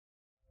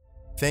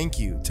Thank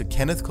you to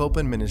Kenneth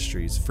Copeland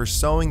Ministries for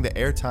sowing the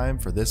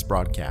airtime for this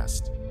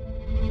broadcast.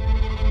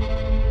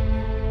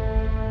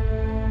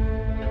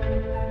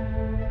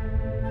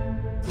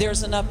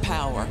 There's enough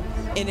power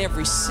in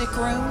every sick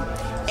room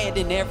and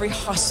in every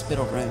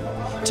hospital room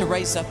to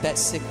raise up that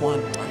sick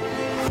one.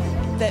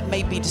 That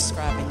may be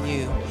describing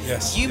you.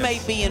 You may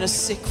be in a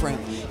sick room.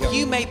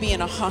 You may be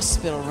in a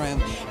hospital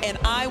room. And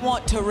I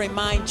want to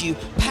remind you,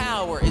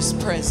 power is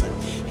present.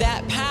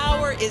 That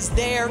power is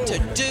there to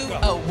do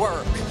a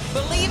work.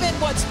 Believe in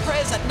what's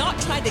present, not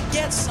trying to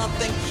get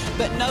something,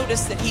 but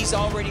notice that He's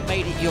already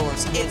made it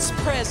yours. It's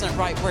present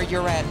right where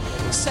you're at.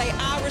 Say,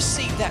 I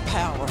receive that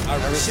power.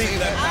 I receive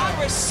that power.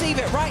 I receive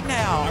it right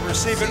now. I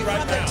receive it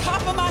right now. From the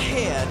top of my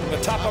head. From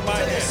the top of my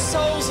head. The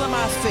soles of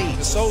my feet.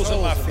 The soles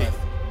of my feet.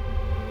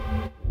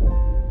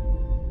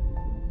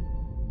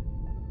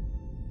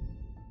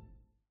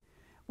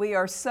 We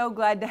are so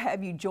glad to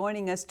have you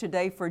joining us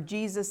today for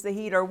Jesus the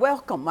Healer.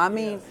 Welcome. I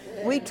mean,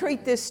 we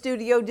treat this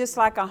studio just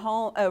like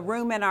a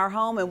room in our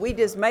home, and we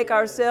just make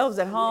ourselves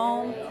at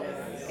home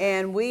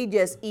and we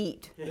just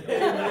eat. Isn't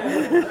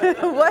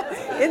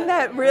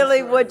that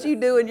really what you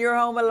do in your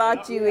home a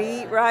lot? You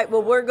eat, right?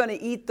 Well, we're going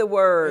to eat the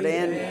Word,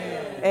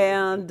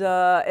 and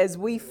as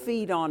we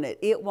feed on it,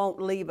 it won't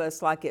leave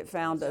us like it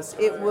found us.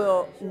 It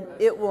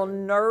will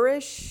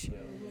nourish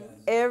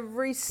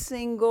every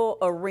single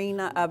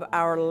arena of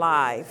our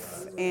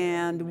life,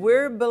 and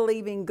we're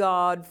believing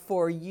God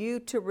for you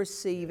to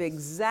receive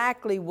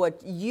exactly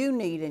what you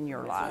need in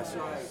your life.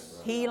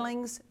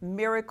 Healings,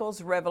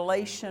 miracles,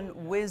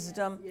 revelation,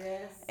 wisdom,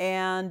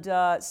 and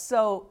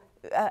so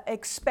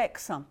expect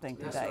something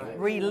today.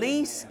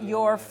 Release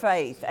your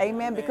faith.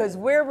 Amen, because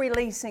we're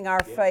releasing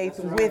our faith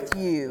with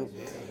you.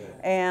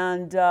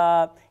 And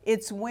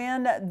it's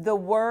when the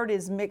Word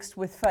is mixed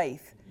with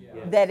faith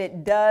that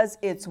it does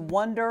its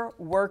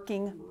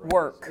wonder-working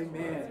work.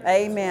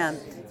 Amen.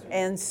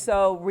 And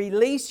so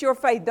release your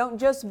faith. Don't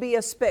just be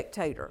a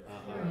spectator,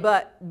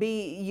 but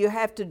you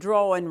have to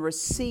draw and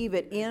receive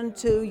it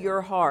into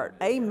your heart.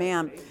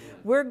 Amen.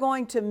 We're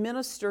going to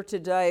minister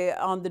today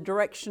on the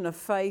direction of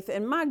faith.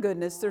 And my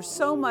goodness, there's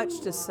so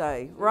much to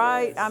say,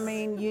 right? I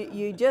mean,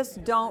 you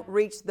just don't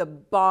reach the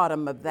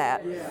bottom of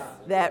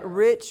that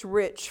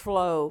rich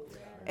flow.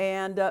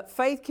 And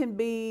faith can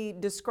be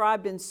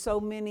described in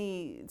so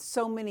many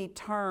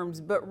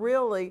terms, but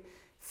really,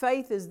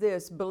 faith is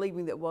this: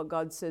 believing that what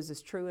God says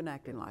is true and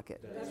acting like it.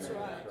 That's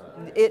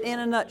right. It in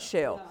a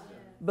nutshell,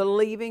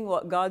 believing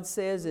what God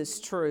says is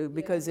true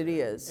because it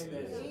is,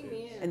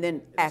 and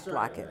then act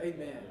like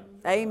it.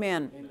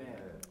 Amen.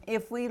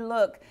 If we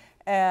look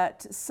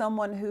at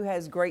someone who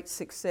has great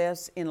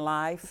success in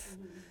life,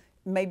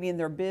 maybe in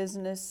their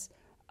business,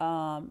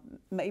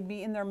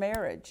 maybe in their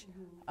marriage.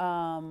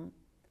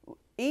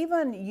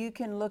 Even you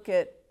can look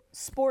at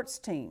sports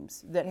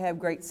teams that have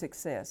great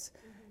success.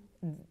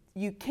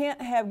 You can't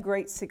have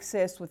great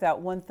success without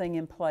one thing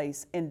in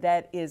place, and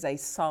that is a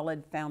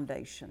solid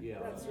foundation. Yeah.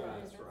 That's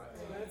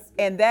right.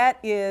 And that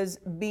is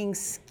being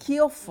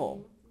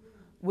skillful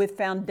with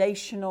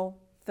foundational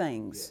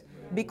things.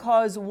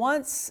 Because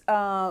once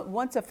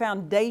a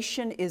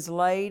foundation is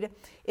laid,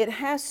 it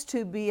has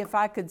to be, if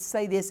I could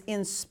say this,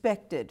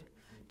 inspected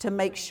to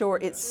make sure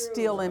it's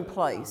still in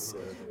place,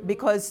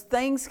 because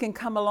things can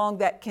come along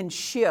that can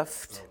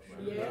shift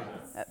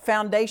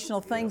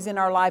foundational things in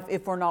our life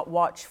if we're not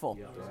watchful.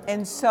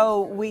 And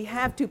so we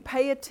have to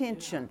pay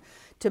attention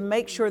to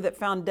make sure that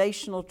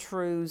foundational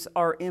truths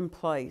are in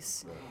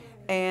place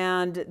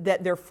and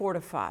that they're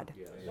fortified.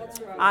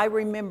 I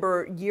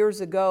remember years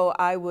ago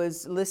I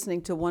was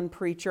listening to one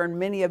preacher, and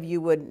many of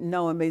you would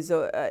know him.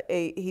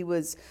 He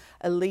was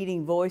a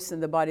leading voice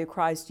in the body of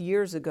Christ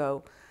years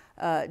ago.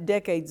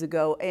 Decades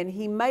ago, and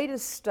he made a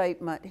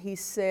statement. He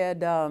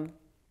said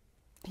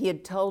he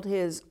had told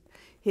his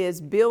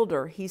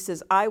builder, he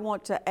says, I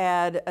want to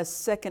add a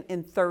second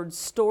and third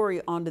story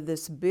onto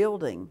this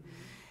building.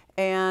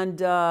 And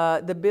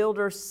the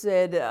builder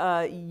said,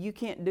 you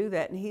can't do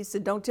that. And he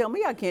said, don't tell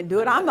me I can't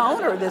do it. I'm the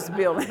owner of this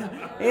building.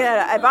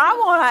 If I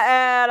want to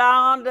add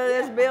on to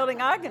this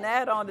building, I can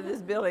add on to this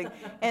building.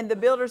 And the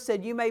builder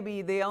said, you may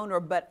be the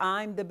owner, but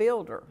I'm the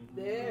builder.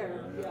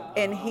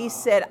 And he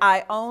said,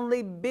 I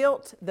only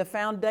built the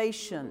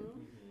foundation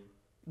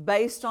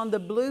based on the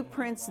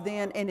blueprints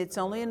then, and it's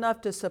only enough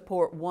to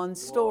support one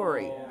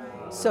story.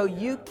 So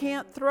you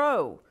can't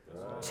throw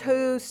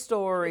 2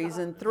 stories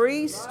and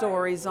 3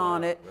 stories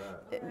on it.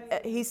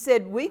 He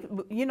said,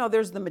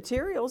 there's the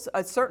materials.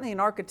 Certainly an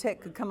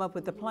architect could come up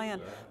with a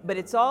plan, but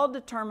it's all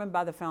determined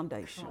by the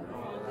foundation.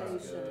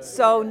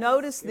 So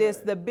notice this,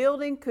 the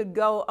building could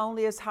go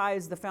only as high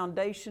as the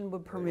foundation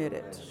would permit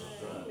it.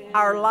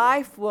 Our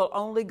life will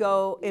only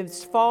go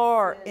as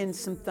far in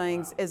some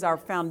things as our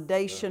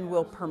foundation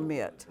will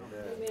permit.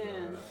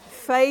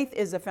 Faith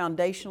is a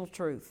foundational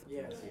truth.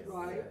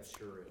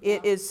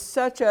 It is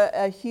such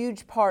a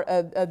huge part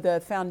of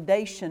the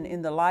foundation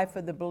in the life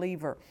of the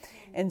believer.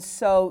 And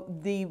so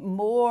the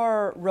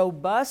more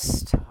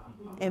robust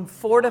and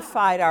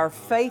fortified our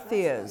faith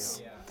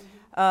is,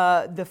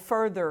 the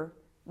further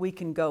we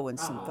can go in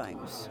some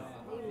things.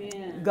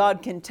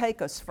 God can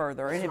take us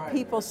further. And if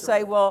people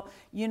say, well,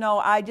 you know,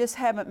 I just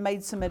haven't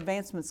made some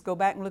advancements, go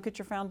back and look at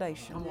your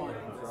foundation.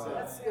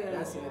 That's good.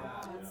 That's it.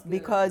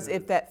 Because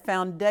if that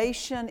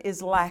foundation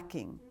is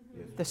lacking,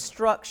 the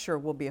structure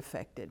will be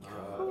affected.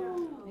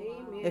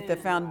 If the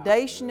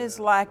foundation is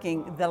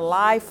lacking, the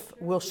life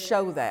will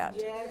show that.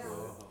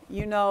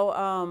 You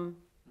know,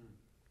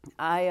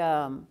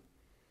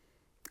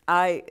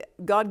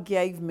 God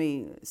gave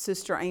me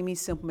Sister Amy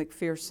Simple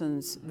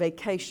McPherson's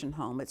vacation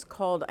home. It's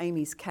called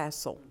Amy's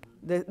Castle.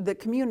 The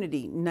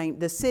community name,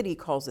 the city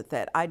calls it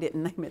that. I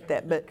didn't name it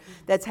that, but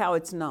that's how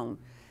it's known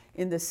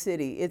in the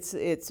city.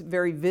 It's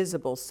very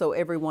visible, so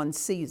everyone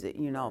sees it,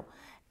 you know.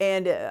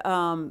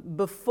 And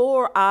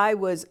before I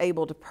was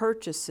able to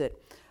purchase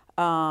it,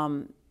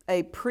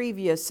 a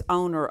previous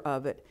owner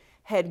of it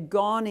had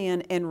gone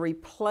in and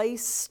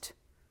replaced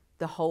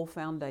the whole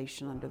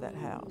foundation under that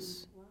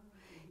house.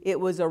 It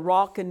was a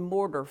rock and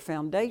mortar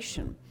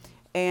foundation.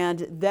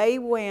 And they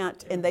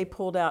went and they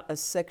pulled out a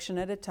section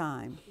at a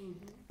time,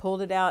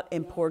 pulled it out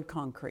and poured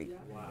concrete.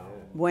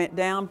 Went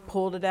down,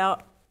 pulled it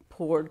out,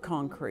 poured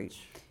concrete.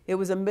 It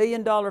was $1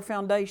 million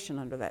foundation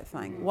under that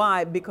thing.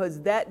 Why?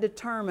 Because that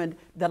determined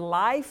the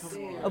life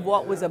of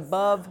what was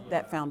above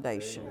that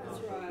foundation.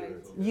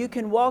 You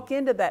can walk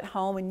into that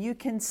home and you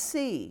can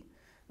see.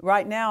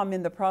 Right now I'm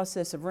in the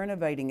process of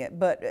renovating it,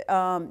 but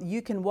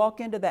you can walk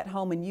into that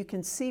home and you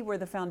can see where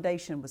the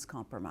foundation was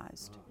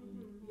compromised.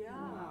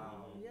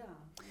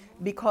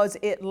 Because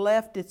it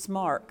left its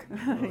mark.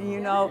 You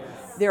know,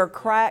 there are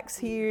cracks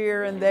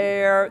here and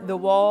there. The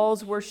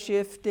walls were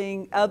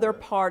shifting. Other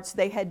parts,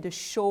 they had to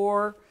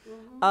shore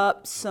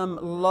up some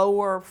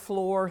lower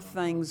floor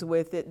things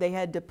with it. They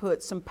had to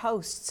put some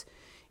posts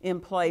in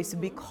place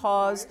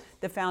because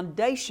the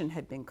foundation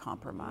had been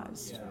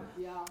compromised.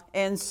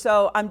 And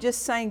so I'm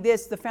just saying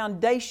this, the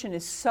foundation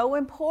is so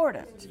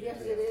important.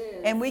 Yes, it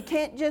is. And we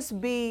can't just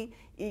be,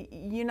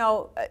 you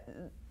know,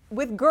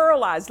 with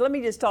girl eyes, let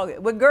me just talk,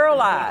 with girl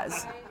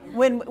eyes,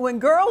 when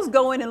girls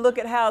go in and look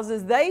at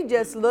houses, they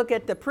just look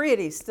at the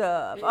pretty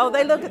stuff. Oh,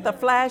 they look at the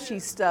flashy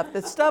stuff,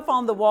 the stuff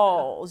on the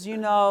walls, you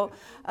know,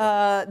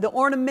 the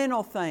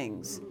ornamental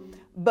things.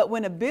 But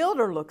when a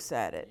builder looks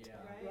at it,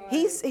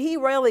 he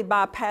really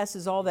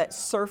bypasses all that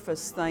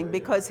surface thing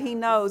because he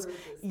knows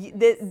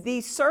that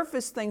these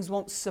surface things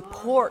won't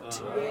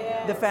support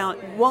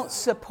won't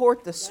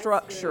support the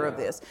structure of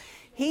this.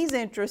 He's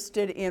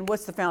interested in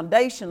what's the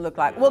foundation look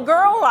like. Well,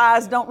 girl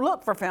eyes don't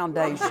look for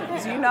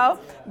foundations, you know.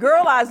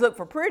 Girl eyes look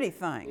for pretty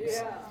things.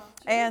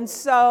 And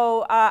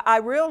so I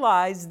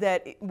realized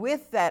that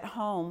with that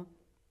home,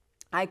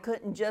 I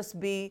couldn't just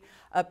be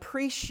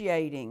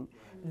appreciating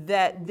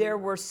that there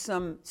were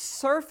some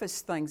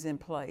surface things in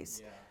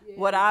place.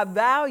 What I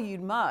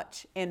valued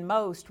much and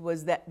most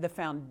was that the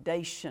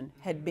foundation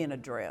had been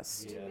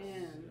addressed.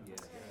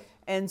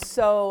 And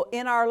so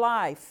in our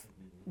life,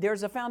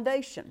 there's a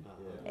foundation.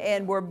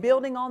 And we're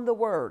building on the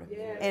Word.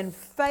 And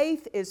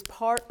faith is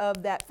part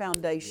of that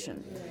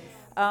foundation.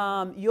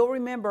 You'll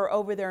remember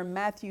over there in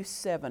Matthew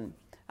 7,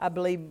 I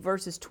believe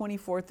verses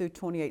 24 through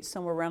 28,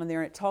 somewhere around in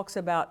there, it talks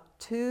about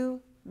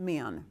two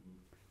men,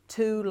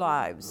 two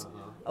lives.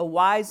 A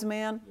wise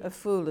man, a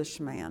foolish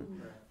man.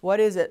 What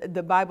is it?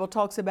 The Bible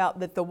talks about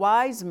that the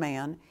wise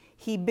man,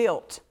 he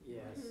built.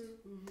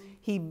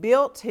 He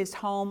built his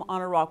home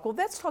on a rock. Well,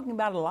 that's talking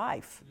about a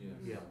life.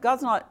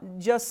 God's not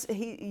just,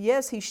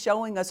 yes, He's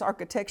showing us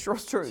architectural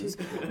truths,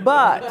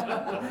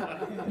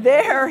 but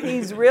there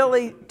He's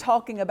really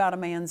talking about a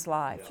man's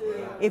life.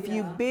 If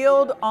you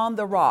build on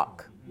the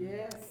rock,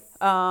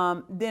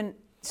 then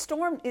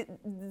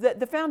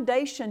the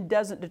foundation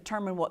doesn't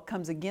determine what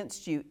comes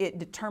against you. It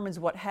determines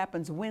what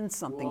happens when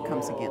something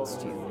comes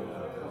against you.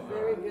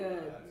 Very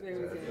good.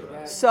 Very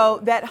good. So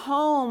that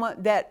home,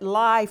 that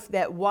life,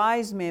 that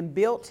wise man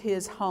built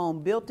his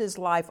home, built his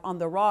life on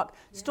the rock.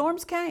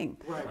 Storms came.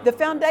 The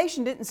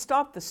foundation didn't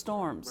stop the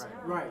storms.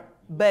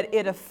 But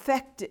it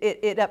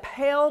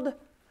upheld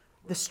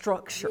the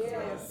structure.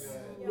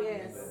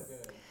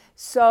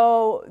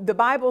 So the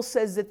Bible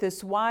says that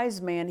this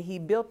wise man, he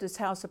built his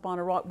house upon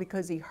a rock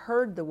because he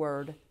heard the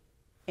word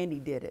and he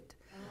did it.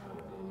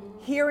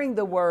 Hearing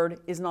the word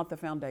is not the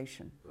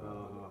foundation.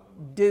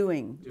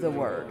 Doing the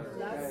word.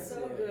 That's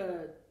so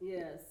good.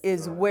 Yes.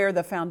 Is where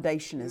the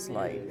foundation is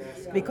laid.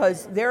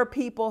 Because there are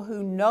people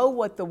who know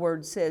what the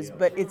word says,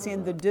 but it's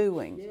in the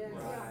doing.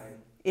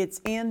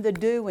 It's in the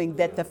doing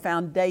that the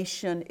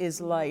foundation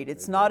is laid.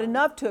 It's not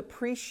enough to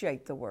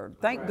appreciate the word.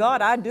 Thank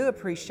God I do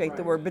appreciate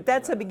the word, but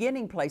that's a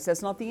beginning place.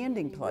 That's not the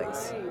ending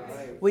place.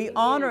 We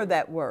honor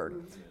that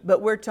word,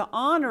 but we're to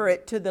honor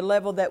it to the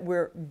level that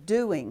we're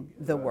doing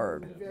the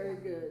word. Very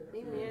good.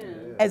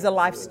 Amen. As a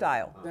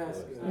lifestyle,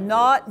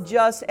 not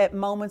just at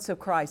moments of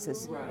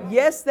crisis.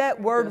 Yes, that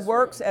word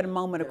works at a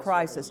moment of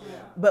crisis,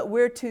 but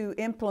we're to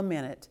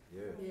implement it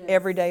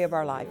every day of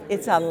our life.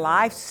 It's a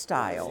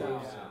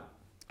lifestyle.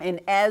 And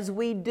as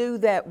we do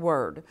that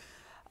word,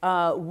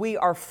 we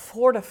are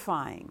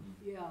fortifying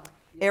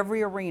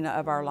every arena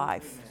of our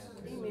life.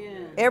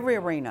 Amen. Every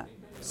arena,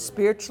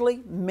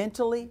 spiritually,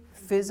 mentally,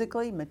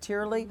 physically,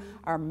 materially,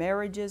 our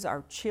marriages,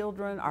 our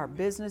children, our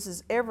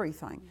businesses,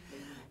 everything.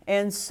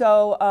 And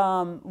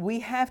so we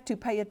have to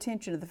pay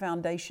attention to the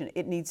foundation.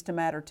 It needs to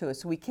matter to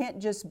us. We can't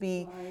just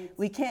be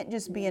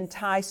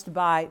enticed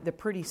by the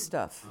pretty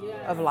stuff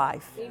of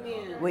life.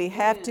 Amen. We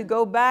have to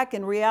go back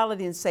in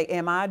reality and say,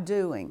 am I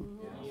doing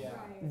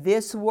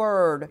this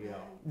word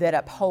that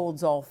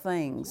upholds all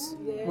things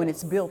when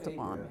it's built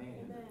upon?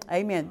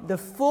 Amen. The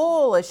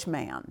foolish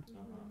man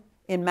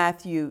in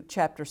Matthew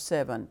chapter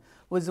 7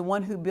 was the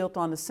one who built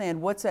on the sand.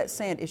 What's that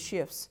sand? It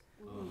shifts.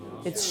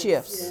 It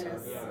shifts.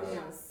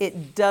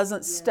 It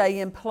doesn't stay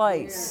in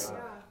place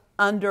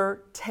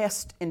under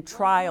test and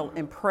trial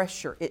and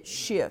pressure. It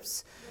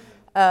shifts.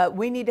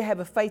 We need to have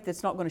a faith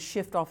that's not going to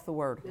shift off the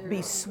word,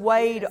 be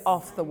swayed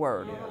off the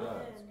word.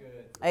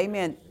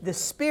 Amen. The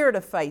spirit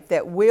of faith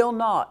that will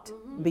not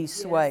be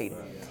swayed.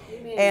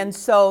 And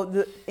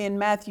so in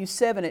Matthew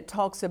 7, it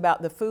talks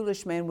about the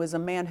foolish man was a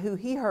man who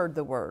he heard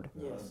the word,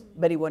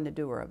 but he wasn't a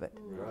doer of it.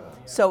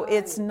 So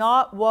it's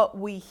not what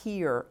we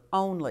hear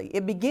only.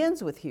 It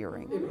begins with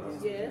hearing,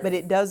 but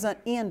it doesn't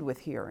end with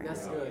hearing.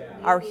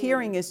 Our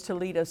hearing is to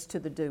lead us to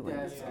the doing.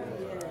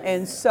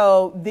 And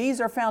so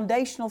these are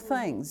foundational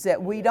things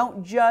that we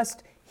don't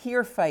just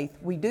hear faith,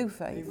 we do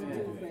faith.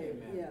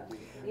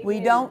 We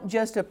don't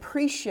just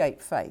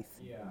appreciate faith,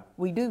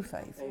 we do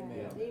faith.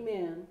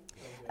 Amen.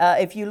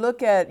 If you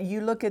look at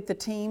the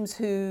teams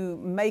who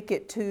make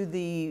it to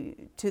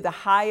the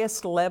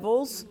highest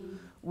levels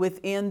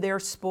within their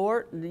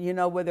sport, you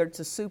know, whether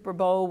it's a Super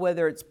Bowl,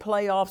 whether it's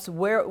playoffs,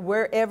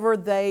 wherever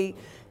they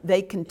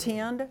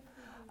contend,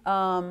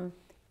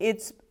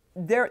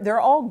 they're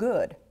all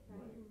good.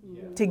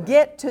 To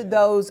get to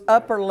those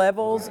upper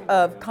levels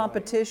of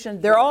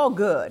competition, they're all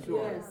good,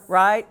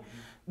 right?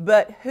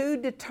 But who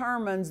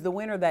determines the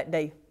winner that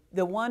day?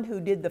 The one who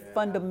did the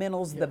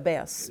fundamentals the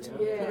best.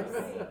 Yes,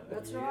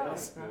 that's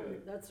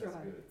right. That's right.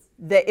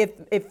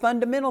 If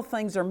fundamental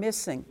things are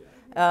missing,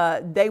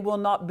 they will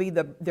not be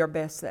their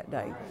best that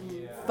day.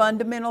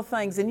 Fundamental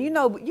things, and you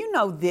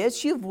know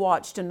this. You've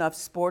watched enough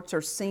sports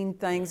or seen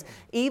things.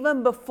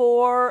 Even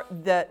before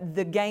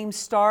the game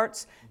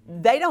starts,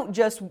 they don't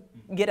just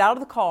get out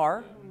of the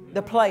car.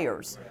 The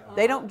players,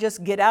 they don't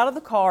just get out of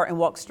the car and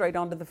walk straight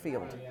onto the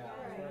field.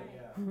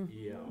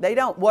 They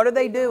don't. What are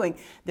they doing?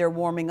 They're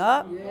warming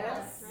up.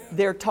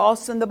 They're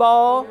tossing the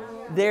ball.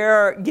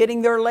 They're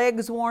getting their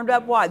legs warmed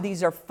up. Why?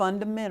 These are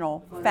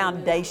fundamental,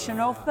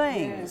 foundational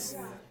things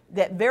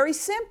that very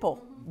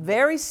simple,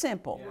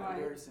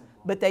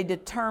 but they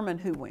determine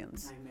who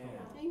wins.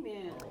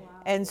 Amen.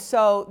 And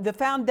so the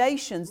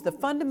foundations, the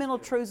fundamental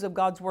truths of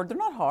God's Word, they're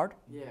not hard.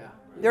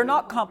 They're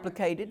not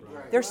complicated.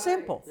 They're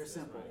simple.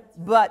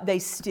 But they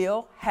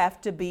still have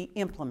to be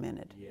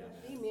implemented.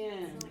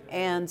 Amen.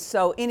 And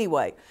so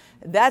anyway,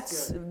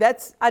 that's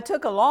I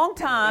took a long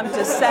time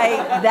to say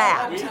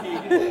that.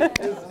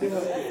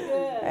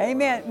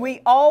 Amen.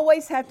 We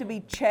always have to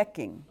be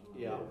checking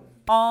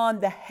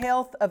on the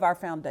health of our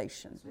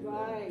foundation.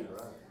 Right.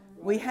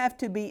 We have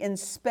to be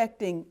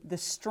inspecting the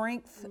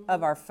strength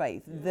of our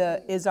faith.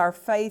 Is our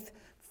faith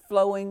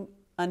flowing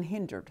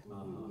unhindered?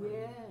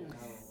 Yes.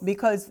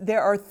 Because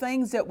there are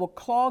things that will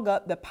clog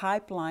up the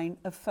pipeline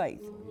of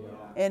faith.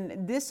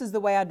 And this is the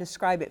way I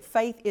describe it.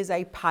 Faith is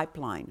a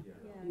pipeline.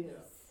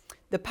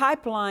 The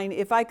pipeline,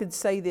 if I could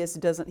say this,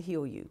 doesn't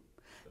heal you.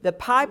 The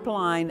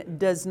pipeline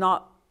does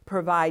not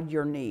provide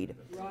your need.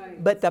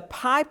 But the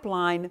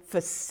pipeline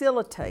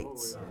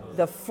facilitates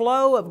the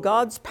flow of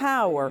God's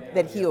power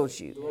that heals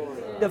you.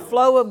 The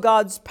flow of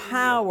God's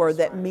power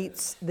that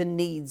meets the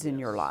needs in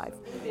your life.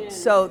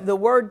 So the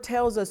Word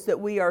tells us that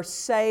we are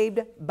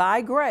saved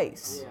by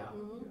grace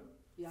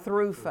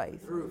through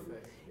faith.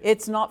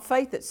 It's not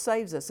faith that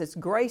saves us, it's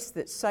grace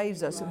that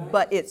saves us,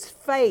 but it's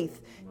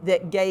faith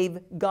that gave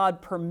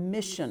God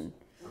permission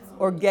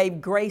or gave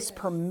grace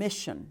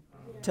permission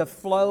to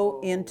flow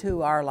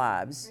into our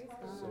lives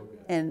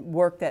and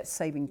work that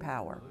saving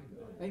power.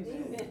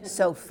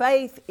 So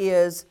faith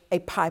is a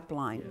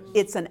pipeline.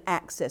 It's an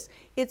access.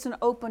 It's an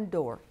open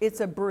door. It's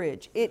a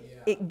bridge.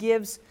 It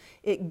gives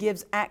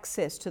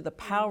access to the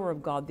power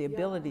of God, the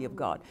ability of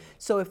God.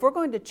 So if we're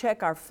going to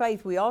check our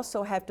faith, we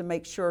also have to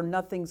make sure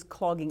nothing's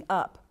clogging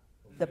up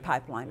the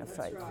pipeline of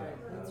faith.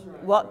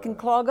 What can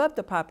clog up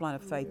the pipeline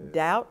of faith?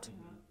 Doubt,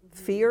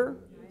 fear,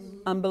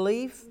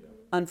 unbelief,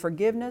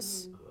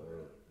 unforgiveness,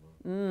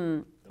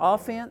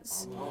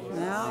 offense,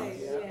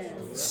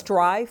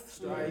 strife,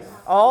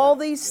 all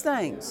these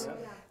things.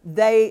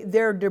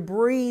 They're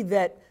debris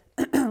that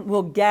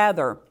will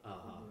gather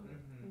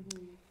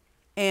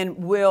and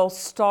will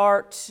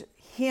start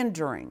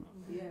hindering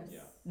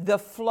the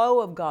flow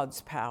of God's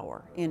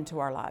power into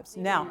our lives.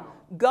 Now,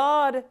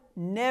 God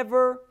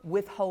never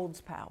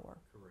withholds power.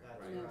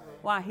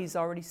 Why? He's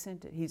already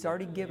sent it. He's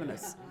already given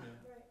us.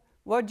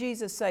 What did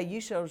Jesus say? You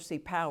shall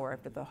receive power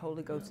after the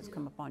Holy Ghost has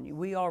come upon you.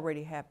 We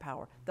already have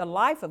power. The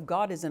life of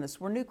God is in us.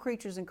 We're new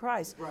creatures in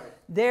Christ.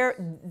 There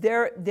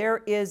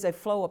is a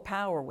flow of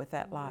power with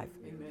that life.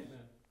 Amen.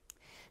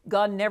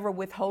 God never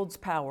withholds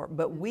power,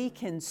 but we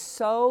can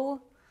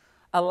so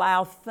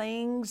allow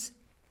things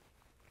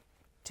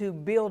to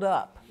build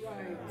up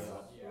Right.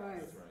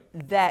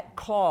 that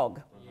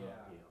clog.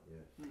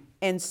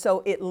 And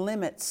so it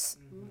limits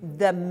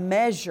the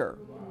measure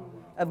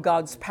of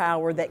God's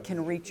power that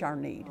can reach our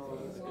need.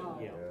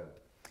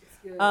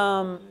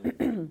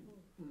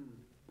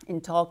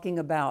 In talking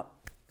about,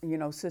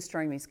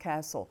 Sister Amy's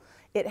castle,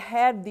 it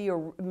had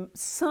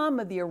some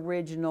of the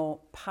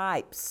original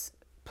pipes,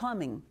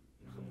 plumbing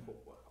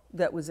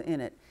that was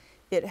in it.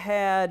 It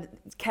had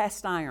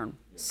cast iron.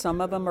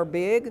 Some of them are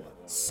big,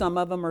 some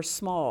of them are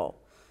small.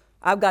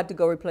 I've got to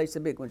go replace the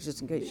big ones,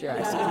 just in case you're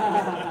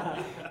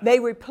asking.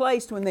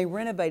 When they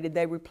renovated,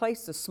 they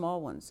replaced the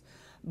small ones.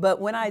 But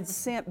when I'd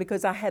sent,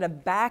 because I had a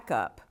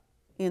backup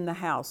in the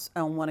house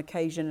on one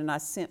occasion, and I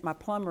sent my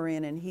plumber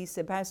in, and he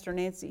said, Pastor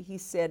Nancy, he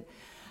said,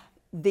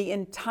 the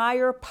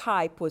entire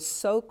pipe was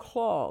so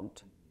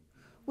clogged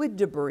with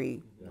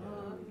debris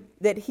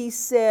that he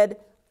said,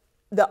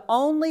 the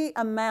only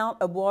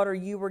amount of water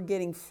you were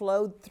getting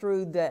flowed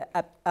through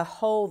a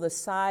hole the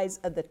size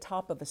of the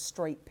top of a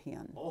straight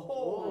pin.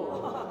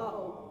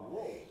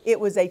 It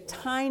was a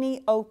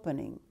tiny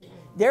opening.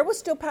 There was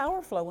still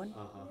power flowing.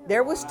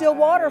 There was still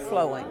water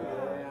flowing.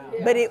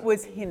 But it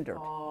was hindered.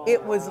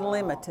 It was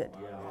limited.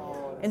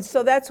 And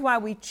so that's why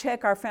we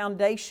check our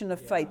foundation of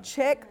faith.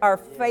 Check our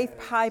faith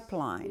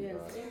pipeline.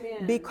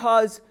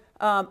 Because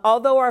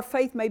although our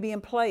faith may be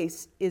in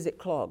place, is it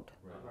clogged?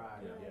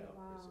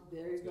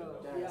 There you go.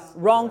 Yeah.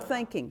 Wrong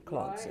thinking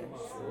clogs it.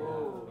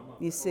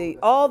 You see,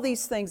 all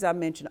these things I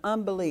mentioned,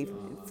 unbelief,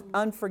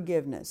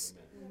 unforgiveness,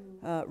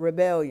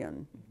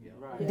 rebellion,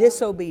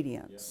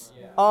 disobedience,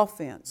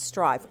 offense,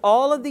 strife,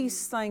 all of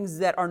these things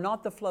that are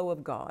not the flow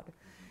of God,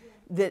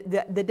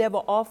 the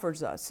devil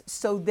offers us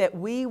so that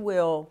we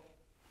will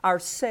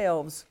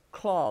ourselves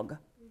clog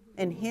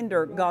and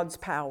hinder God's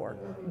power.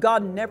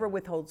 God never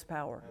withholds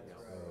power.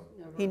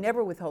 He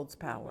never withholds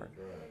power.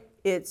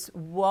 It's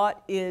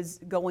what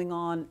is going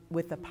on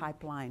with the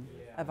pipeline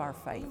of our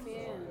faith.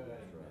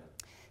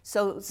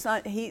 So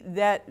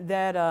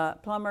that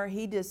plumber,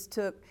 he just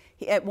took.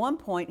 At one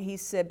point, he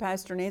said,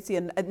 Pastor Nancy,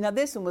 and now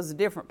this one was a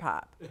different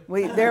pipe. I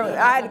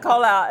had to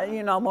call out,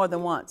 more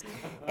than once.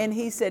 And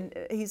he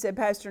said,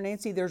 Pastor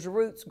Nancy, there's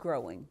roots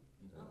growing.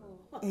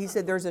 He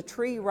said, there's a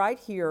tree right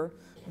here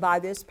by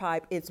this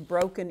pipe. It's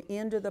broken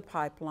into the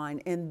pipeline,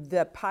 and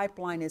the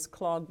pipeline is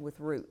clogged with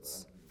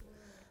roots.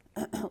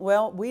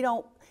 Well,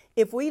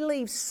 if we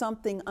leave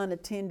something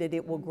unattended,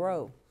 it will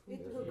grow.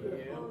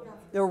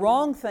 The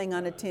wrong thing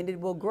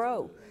unattended will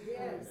grow.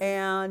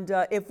 And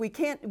if we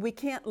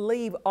can't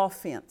leave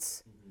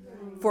offense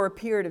for a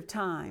period of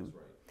time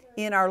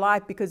in our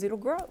life, because it'll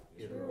grow.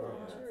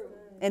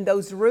 And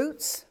those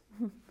roots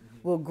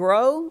will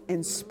grow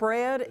and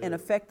spread and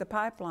affect the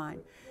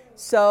pipeline.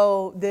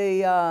 So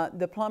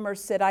the plumber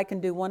said, I can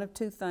do one of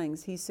two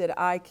things. He said,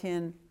 I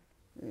can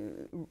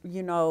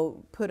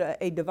put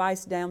a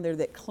device down there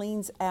that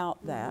cleans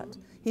out that.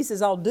 He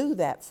says, I'll do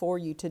that for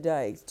you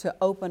today to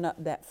open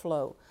up that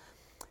flow.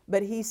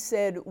 But he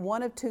said,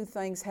 one of two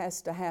things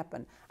has to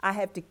happen. I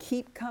have to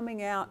keep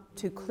coming out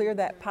to clear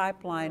that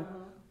pipeline,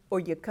 or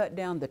you cut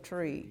down the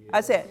tree.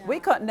 I said, we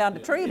cutting down the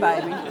tree,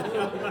 baby,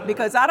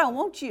 because I don't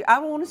want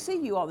to see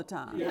you all the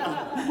time.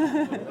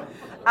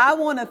 I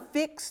want to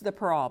fix the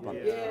problem.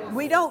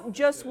 We don't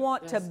just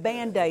want to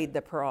Band-Aid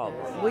the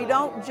problem. We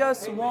don't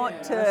just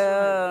want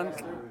to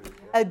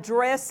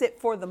address it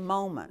for the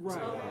moment.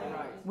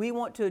 We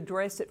want to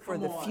address it for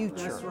the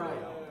future.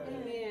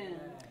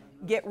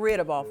 Get rid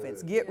of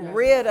offense. Get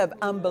rid of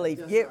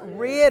unbelief. Get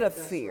rid of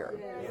fear.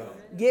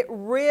 Get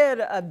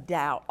rid of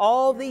doubt.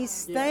 All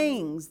these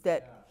things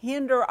that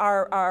hinder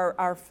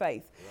our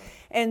faith.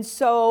 And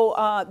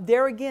so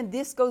there again,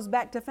 this goes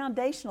back to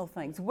foundational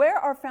things. Where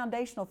are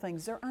foundational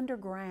things? They're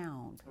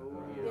underground.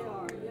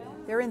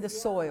 They're in the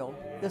soil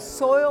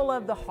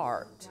of the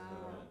heart.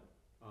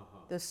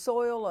 The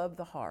soil of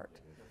the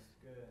heart.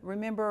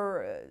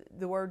 Remember,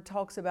 the Word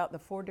talks about the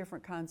 4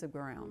 different kinds of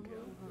ground.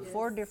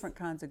 4 different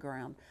kinds of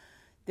ground.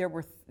 There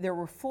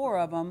were 4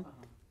 of them,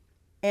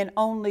 and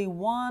only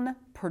one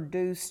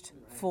produced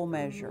full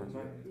measure.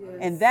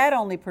 And that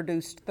only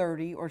produced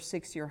 30 or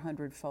 60 or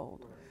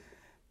 100-fold.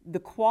 The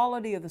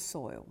quality of the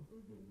soil,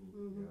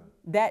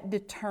 that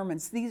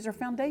determines, these are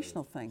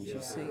foundational things,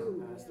 you see.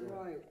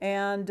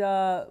 And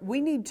we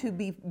need to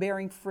be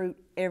bearing fruit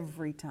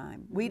every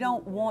time. We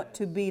don't want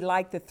to be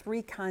like the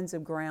 3 kinds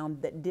of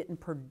ground that didn't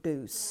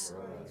produce.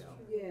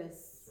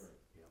 Yes.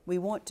 We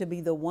want to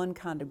be the one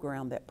kind of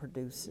ground that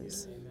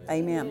produces.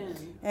 Amen.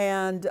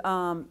 And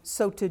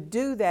so to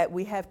do that,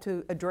 we have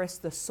to address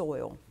the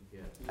soil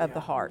of the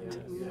heart.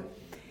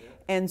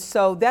 And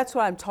so that's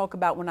what I'm talking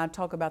about when I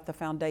talk about the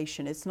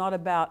foundation. It's not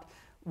about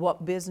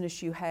what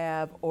business you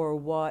have or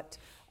what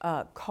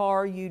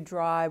car you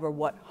drive or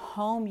what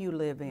home you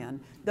live in.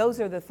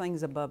 Those are the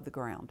things above the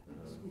ground.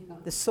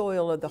 The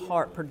soil of the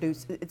heart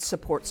it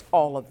supports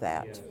all of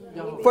that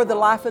for the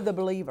life of the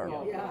believer.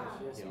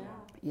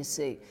 You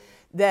see,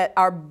 that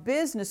our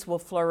business will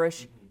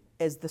flourish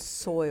as the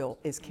soil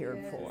is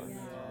cared for.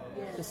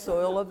 The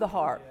soil of the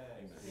heart.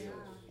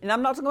 And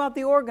I'm not talking about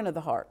the organ of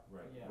the heart.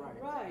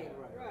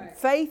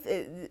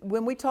 Faith,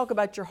 when we talk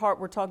about your heart,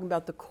 we're talking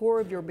about the core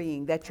of your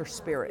being. That's your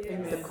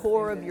spirit. The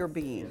core of your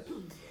being.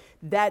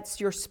 That's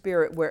your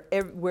spirit where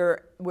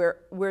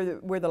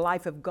the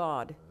life of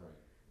God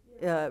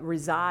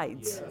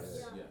resides.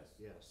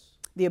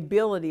 The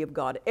ability of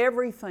God,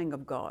 everything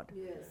of God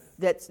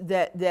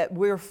that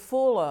we're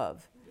full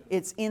of.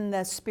 It's in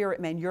the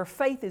spirit, man. Your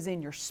faith is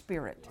in your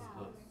spirit.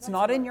 It's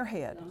not in your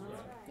head.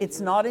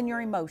 It's not in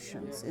your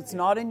emotions. It's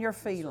not in your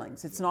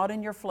feelings. It's not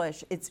in your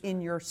flesh. It's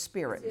in your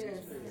spirit.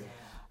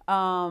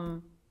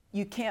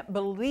 You can't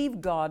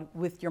believe God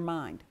with your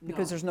mind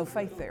because there's no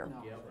faith there.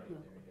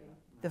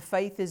 The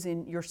faith is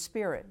in your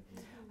spirit.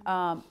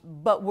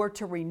 But we're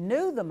to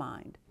renew the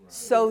mind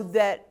so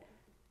that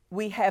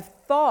we have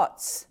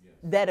thoughts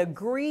that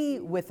agree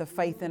with the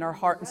faith in our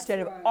heart instead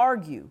of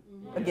argue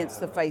against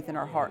the faith in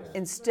our heart,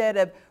 instead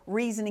of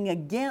reasoning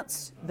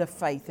against the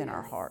faith in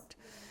our heart.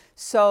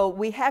 So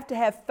we have to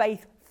have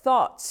faith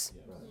thoughts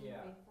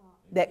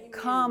that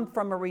come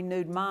from a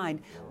renewed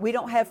mind. We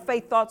don't have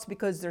faith thoughts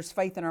because there's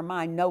faith in our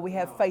mind. No, we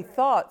have faith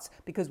thoughts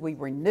because we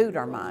renewed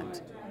our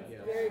mind.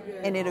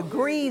 And it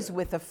agrees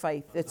with the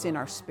faith that's in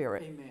our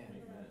spirit.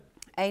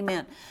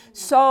 Amen.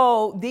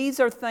 So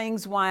these are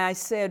things why I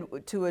said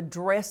to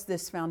address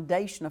this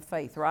foundation of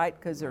faith, right?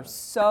 Because there's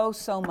so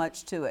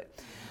much to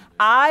it.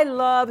 I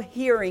love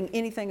hearing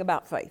anything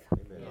about faith.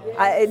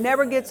 It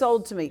never gets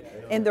old to me.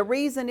 And the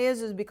reason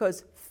is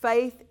because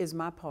faith is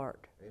my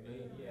part.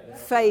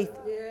 Faith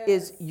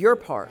is your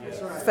part.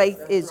 Faith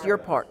is your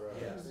part.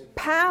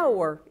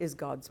 Power is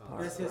God's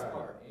part. That's His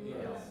part.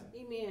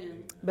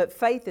 Amen. But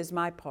faith is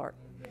my part.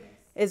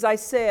 As I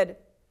said,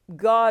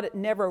 God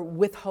never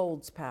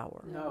withholds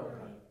power. No.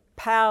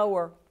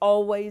 Power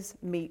always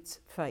meets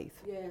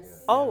faith.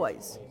 Yes.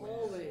 Always.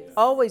 Always.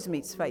 Always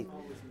meets faith.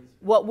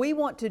 What we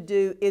want to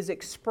do is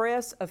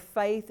express a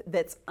faith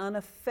that's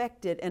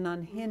unaffected and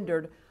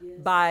unhindered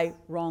by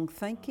wrong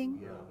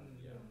thinking,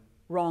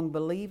 wrong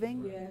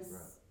believing,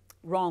 Yes.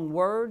 wrong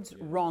words,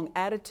 wrong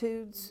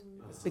attitudes,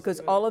 because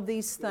all of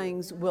these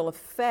things will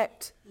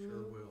affect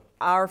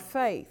our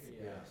faith.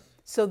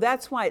 So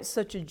that's why it's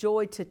such a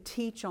joy to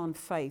teach on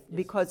faith,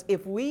 because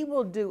if we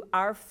will do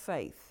our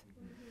faith,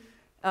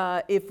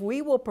 if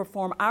we will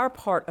perform our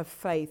part of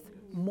faith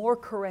more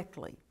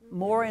correctly,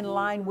 more in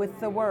line with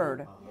the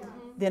Word,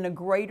 then a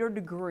greater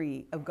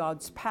degree of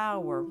God's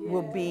power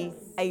will be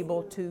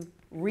able to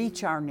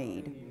reach our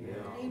need,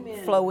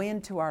 flow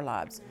into our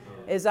lives.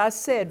 As I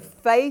said,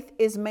 faith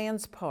is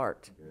man's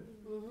part.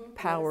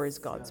 Power is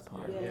God's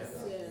part.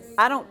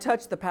 I don't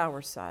touch the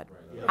power side.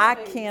 I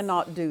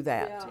cannot do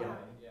that.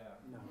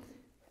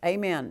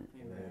 Amen.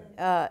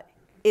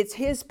 It's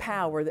His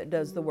power that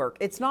does the work.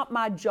 It's not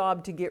my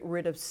job to get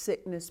rid of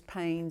sickness,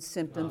 pain,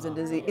 symptoms, and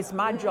disease. It's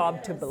my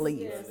job to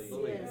believe.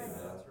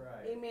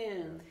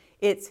 Amen.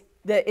 It's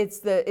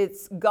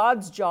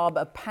God's job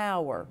of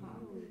power.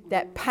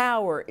 That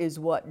power is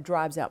what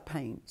drives out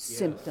pain,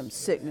 symptoms,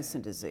 sickness,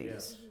 and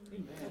disease.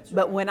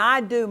 But when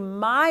I do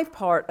my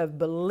part of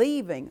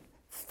believing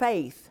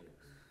faith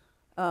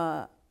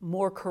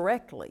more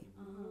correctly,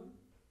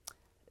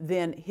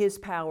 then His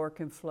power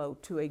can flow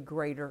to a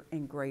greater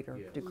and greater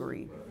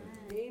degree.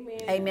 Amen.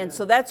 Amen.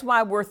 So that's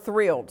why we're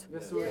thrilled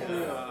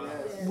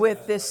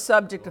with this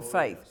subject of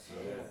faith.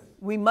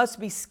 We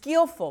must be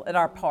skillful at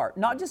our part,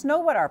 not just know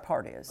what our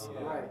part is,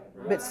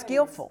 but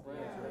skillful.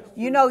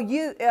 You know,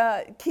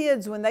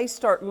 kids, when they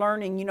start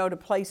learning, to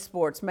play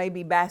sports,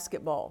 maybe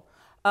basketball,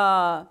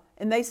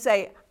 and they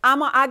say,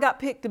 I got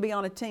picked to be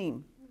on a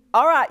team.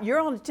 All right, you're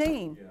on a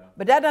team,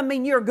 but that doesn't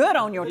mean you're good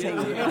on your team.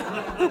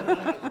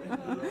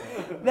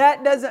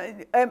 That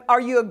doesn't, are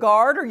you a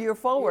guard or you're a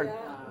forward?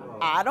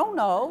 I don't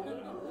know.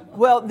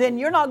 Well, then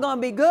you're not going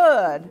to be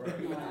good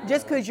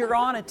just because you're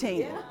on a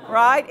team,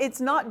 right? It's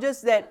not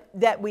just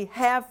that we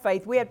have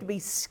faith. We have to be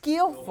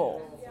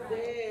skillful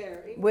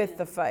with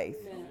the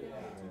faith.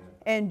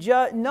 And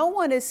no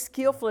one is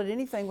skillful at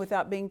anything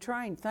without being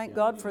trained. Thank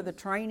God for the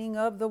training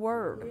of the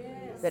Word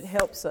that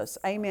helps us.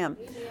 Amen.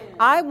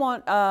 I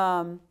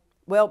want...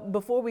 Well,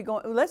 before we go,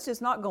 let's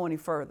just not go any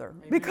further,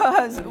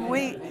 because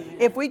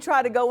if we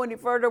try to go any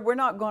further, we're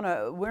not going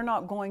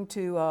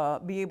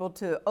to be able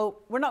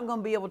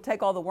to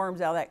take all the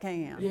worms out of that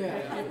can.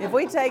 Yeah. If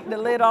we take the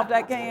lid off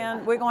that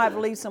can, we're going to have to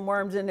leave some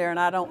worms in there, and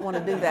I don't want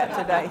to do that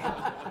today.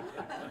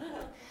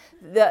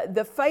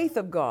 The faith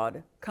of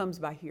God comes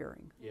by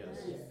hearing. Yes.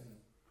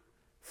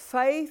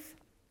 Faith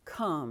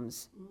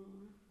comes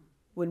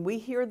when we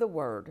hear the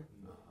Word.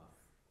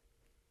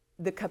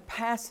 The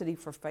capacity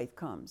for faith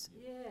comes.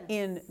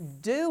 In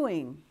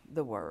doing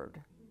the Word,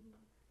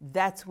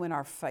 that's when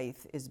our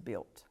faith is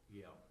built.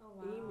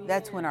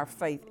 That's when our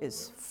faith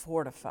is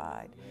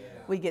fortified.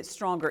 We get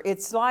stronger.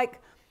 It's like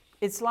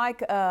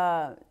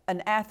an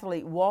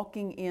athlete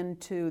walking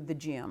into the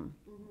gym,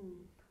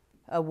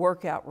 a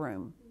workout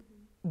room.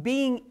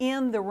 Being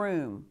in the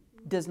room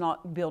does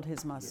not build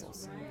his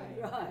muscles.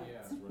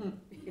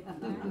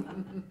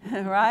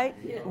 Right?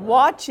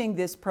 Watching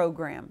this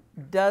program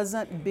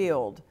doesn't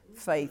build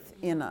faith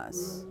in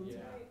us.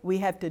 We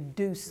have to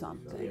do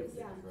something.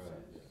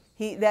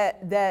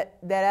 That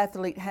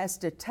athlete has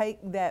to take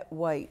that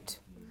weight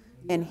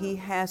and he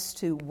has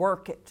to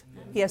work it.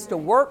 He has to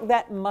work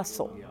that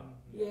muscle.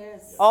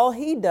 Yes. All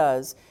he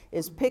does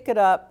is pick it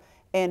up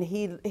and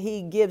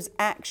he gives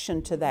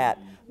action to that.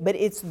 But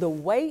it's the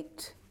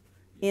weight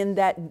in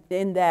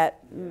that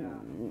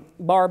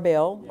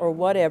barbell or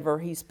whatever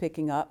he's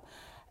picking up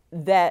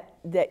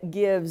that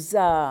gives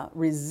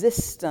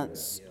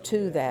resistance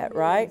to that,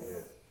 right?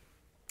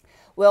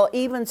 Well,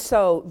 even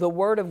so, the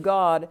Word of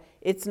God,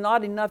 it's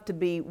not enough to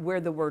be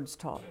where the Word's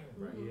taught.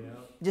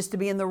 Just to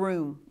be in the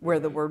room where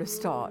the Word is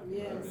taught.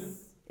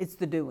 It's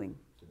the doing.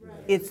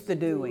 It's the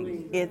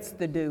doing. It's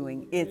the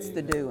doing. It's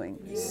the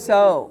doing.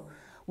 So,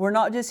 we're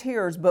not just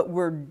hearers, but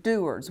we're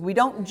doers. We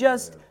don't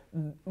just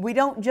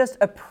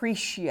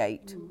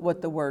appreciate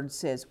what the Word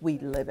says. We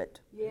live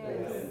it.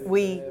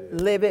 We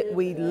live it.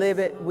 We live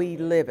it. We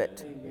live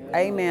it.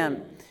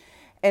 Amen.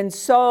 And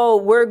so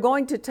we're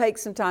going to take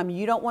some time.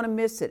 You don't want to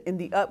miss it. In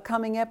the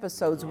upcoming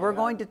episodes, we're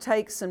going to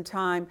take some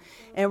time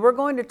and we're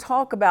going to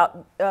talk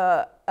about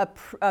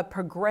a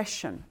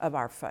progression of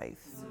our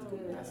faith.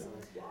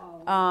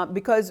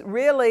 Because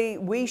really,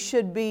 we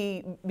should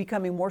be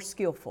becoming more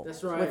skillful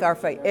with our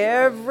faith.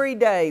 Every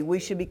day, we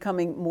should be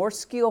becoming more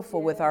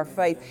skillful with our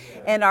faith.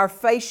 And our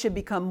faith should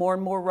become more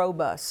and more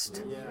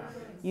robust.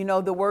 You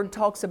know, the Word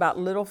talks about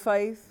little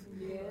faith.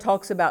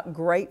 Talks about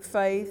great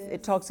faith.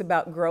 It talks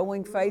about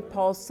growing faith.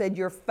 Paul said,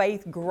 your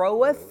faith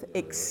groweth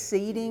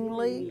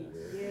exceedingly.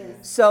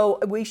 So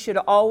we should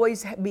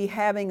always be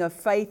having a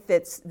faith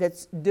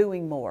that's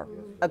doing more,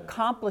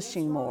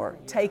 accomplishing more,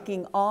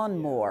 taking on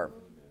more.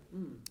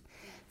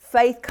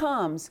 Faith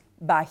comes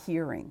by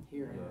hearing,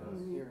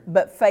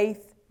 but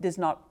faith does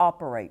not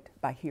operate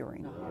by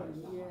hearing.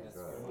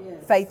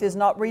 Faith is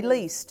not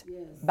released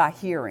by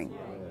hearing.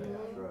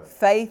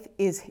 Faith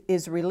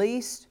is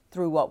released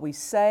through what we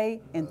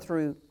say and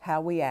through how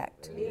we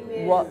act,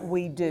 what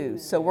we do.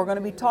 So we're going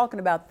to be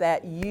talking about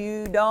that.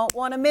 You don't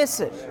want to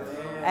miss it.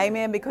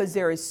 Amen, because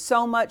there is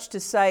so much to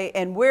say,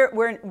 and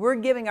we're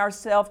giving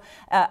ourselves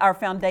our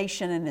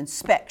foundation an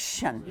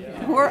inspection.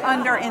 We're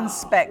under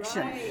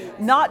inspection,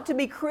 not to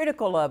be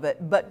critical of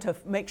it, but to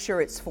make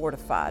sure it's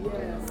fortified.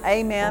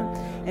 Amen.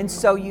 And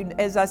so,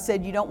 as I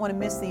said, you don't want to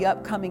miss the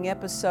upcoming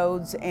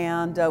episodes,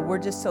 and we're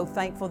just so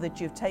thankful that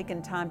you've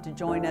taken time to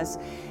join us,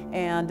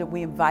 and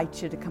we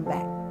invite you to come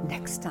back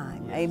next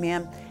time.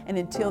 Amen. And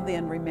until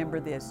then, remember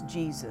this: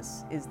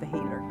 Jesus is the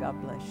healer.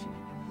 God bless you.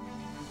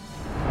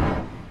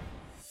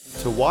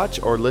 To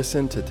watch or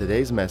listen to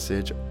today's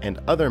message and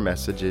other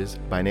messages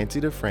by Nancy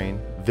Dufresne,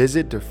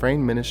 visit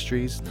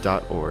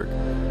DufresneMinistries.org.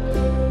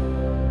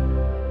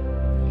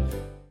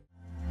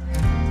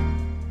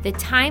 The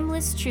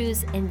timeless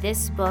truths in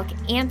this book,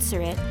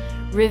 Answer It,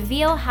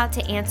 reveal how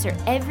to answer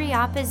every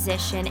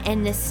opposition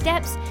and the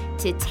steps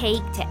to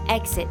take to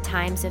exit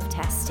times of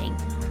testing.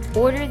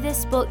 Order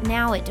this book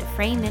now at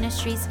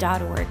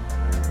DufresneMinistries.org.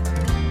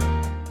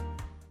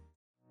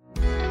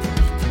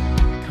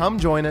 Come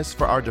join us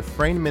for our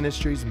Dufresne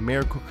Ministries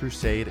Miracle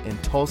Crusade in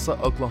Tulsa,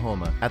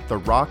 Oklahoma at the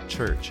Rock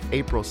Church,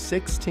 April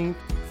 16th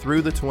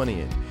through the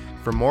 20th.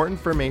 For more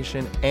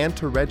information and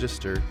to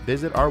register,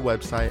 visit our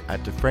website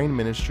at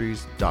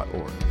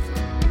DufresneMinistries.org.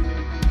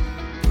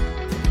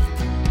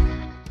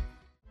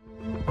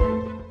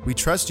 We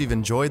trust you've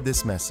enjoyed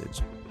this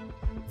message.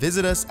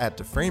 Visit us at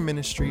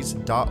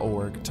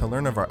DufresneMinistries.org to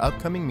learn of our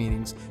upcoming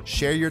meetings,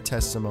 share your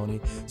testimony,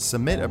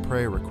 submit a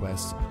prayer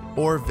request,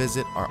 or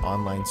visit our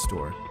online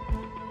store.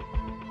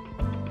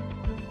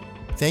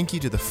 Thank you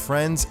to the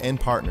friends and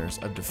partners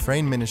of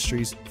Dufresne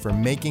Ministries for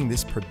making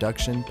this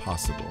production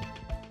possible.